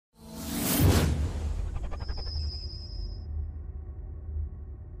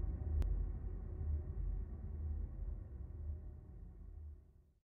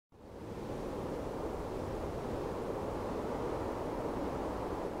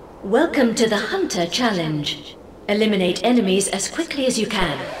Welcome to the Hunter Challenge. Eliminate enemies as quickly as you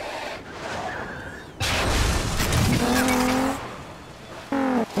can.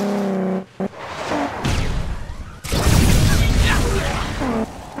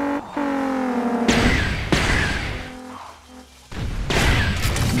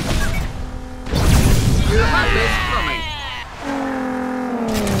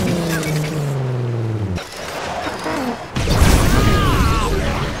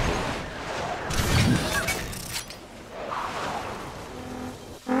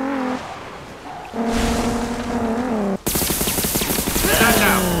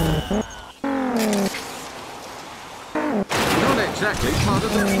 Exactly part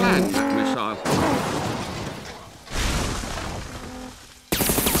of the plan, that missile.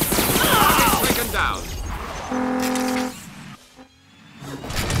 Taken down.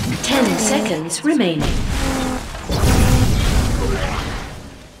 10 seconds remaining.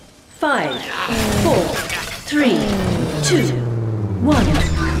 5, 4, 3, 2, 1.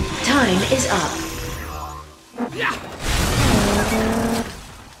 Time is up.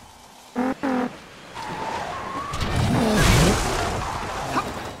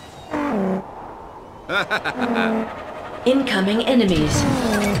 Incoming enemies.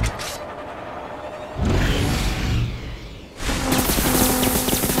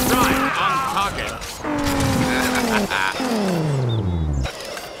 Right, on target.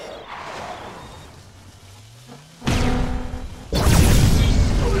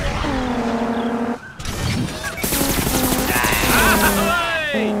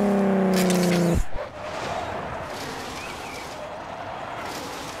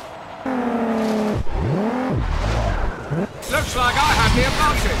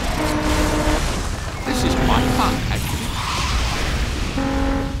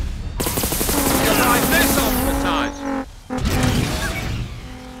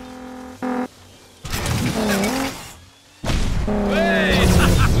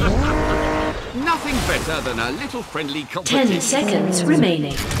 10 seconds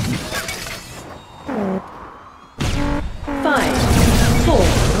remaining. 5, 4,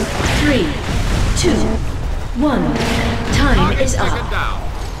 3, 2, 1. Time is up.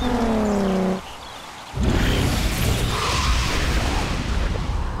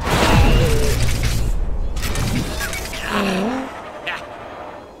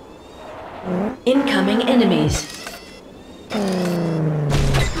 Incoming enemies.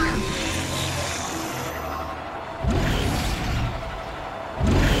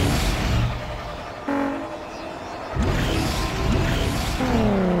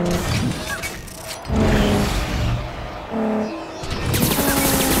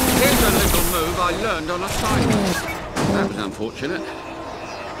 On assignment. That was unfortunate.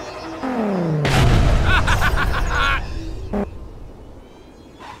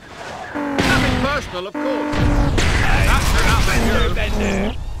 Nothing personal, of course. That's enough,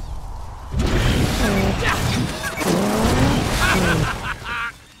 Bender.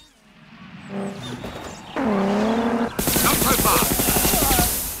 Not so fast.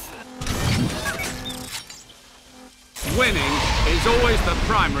 Winning is always the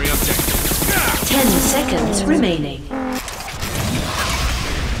primary objective. 10 seconds remaining.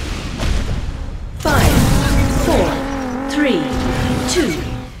 5, 4, 3, 2,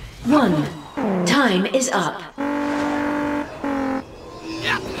 1. Time is up.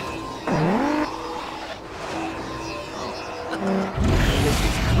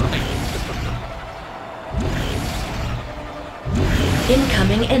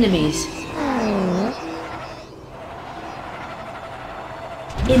 Incoming enemies.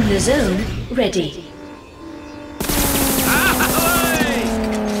 In the zone, ready.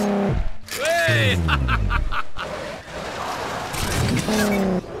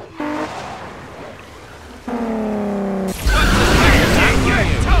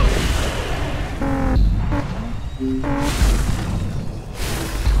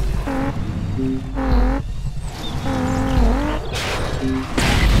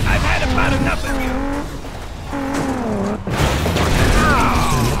 I've had about enough of you.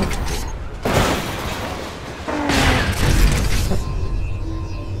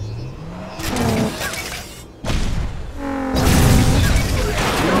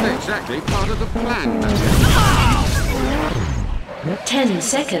 Exactly part of the plan. 10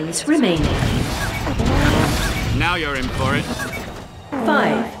 seconds remaining. Now you're in for it.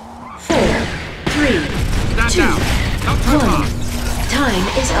 5, 4, 3, 2, 1. Time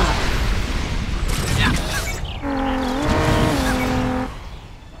is up.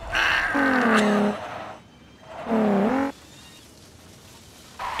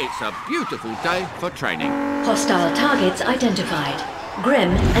 It's a beautiful day for training. Hostile targets identified.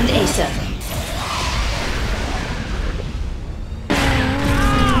 Grim and Acer.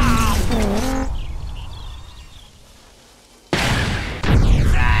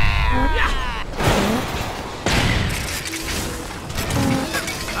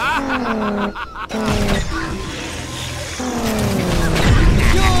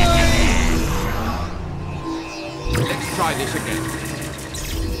 Let's try this again.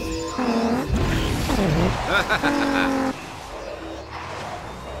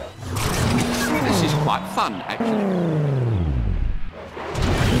 This is quite fun, actually.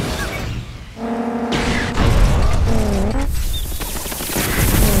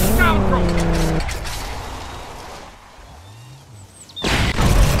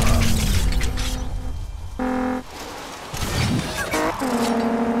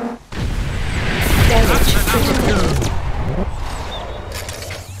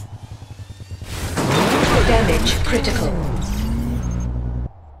 Damage critical.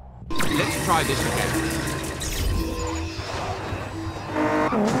 Let's try this again.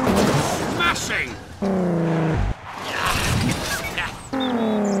 Smashing!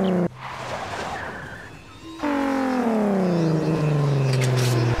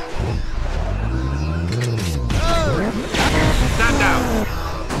 Stand down.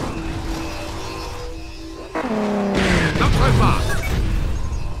 Not so fast.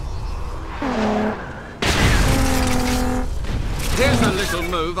 Here's a little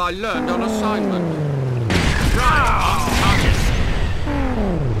move I learned on assignment. Try on target.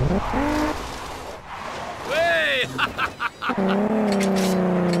 Way!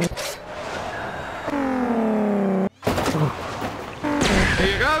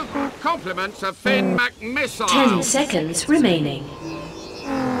 Here you go. Compliments of Finn McMissile. 10 seconds remaining.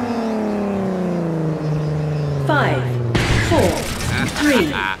 5, 4,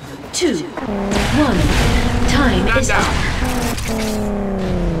 3, 2, 1. Time is up.